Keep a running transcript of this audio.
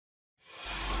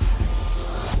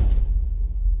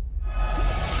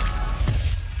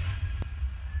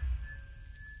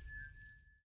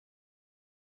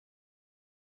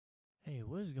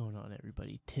What is going on,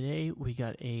 everybody? Today we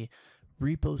got a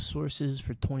repo sources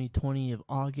for 2020 of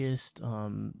August.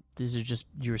 These are just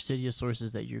your Cydia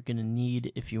sources that you're going to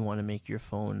need if you want to make your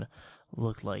phone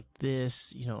look like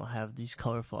this. You know, have these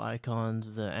colorful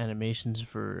icons, the animations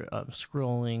for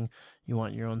scrolling. You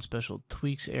want your own special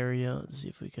tweaks area. Let's see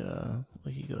if we could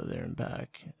go there and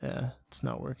back. It's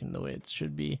not working the way it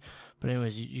should be. But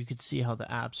anyways, you could see how the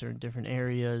apps are in different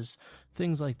areas,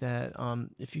 things like that.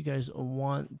 If you guys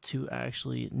want to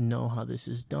actually know how this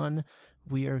is done,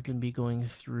 we are going to be going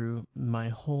through my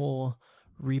whole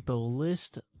repo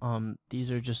list.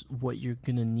 These are just what you're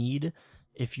going to need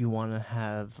if you want to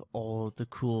have all the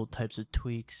cool types of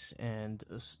tweaks and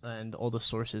all the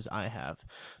sources I have.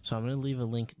 So I'm going to leave a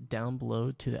link down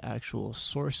below to the actual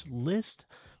source list.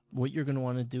 What you're going to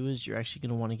want to do is you're actually going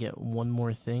to want to get one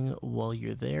more thing while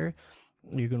you're there.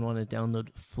 You're going to want to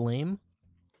download Flame.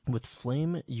 With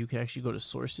Flame, you can actually go to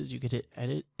sources, you could hit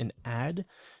edit and add.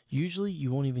 Usually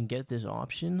you won't even get this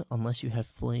option unless you have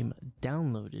Flame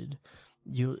downloaded.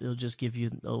 It'll just give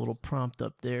you a little prompt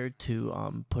up there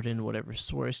to put in whatever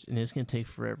source, and it's going to take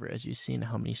forever. As you've seen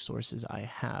how many sources I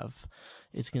have,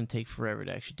 it's going to take forever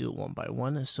to actually do it one by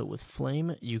one. So with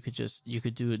Flame, you could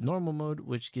do it normal mode,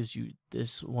 which gives you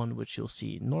this one, which you'll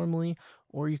see normally,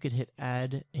 or you could hit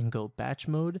add and go batch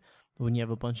mode. When you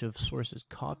have a bunch of sources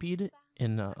copied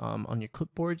in on your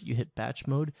clipboard, you hit batch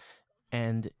mode,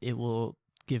 and it will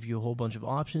give you a whole bunch of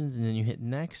options, and then you hit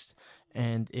next,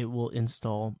 and it will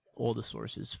install all the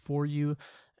sources for you.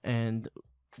 And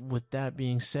with that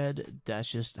being said, that's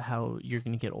just how you're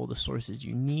going to get all the sources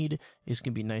you need. It's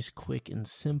going to be nice, quick, and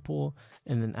simple.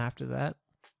 And then after that,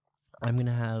 I'm going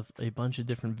to have a bunch of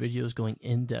different videos going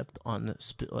in depth on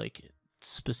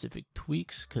specific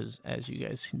tweaks, because as you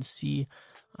guys can see,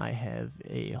 I have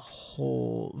a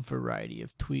whole variety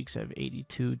of tweaks. I have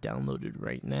 82 downloaded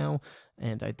right now,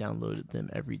 and I downloaded them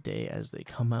every day as they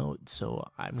come out. So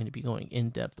I'm going to be going in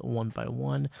depth one by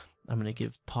one. I'm going to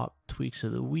give top tweaks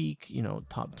of the week,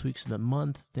 top tweaks of the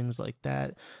month, things like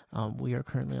that. We are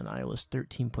currently on iOS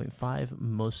 13.5.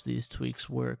 Most of these tweaks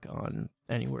work on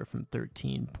anywhere from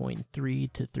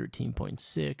 13.3 to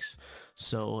 13.6.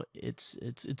 So it's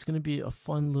going to be a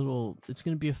fun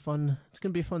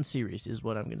series is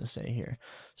what I'm going to say here.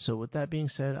 So with that being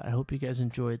said, I hope you guys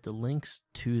enjoyed. The links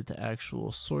to the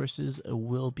actual sources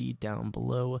will be down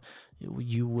below.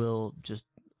 You will just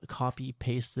copy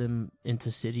paste them into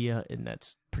Cydia, and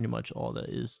that's pretty much all that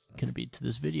is going to be to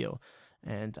this video,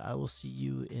 and I will see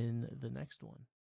you in the next one.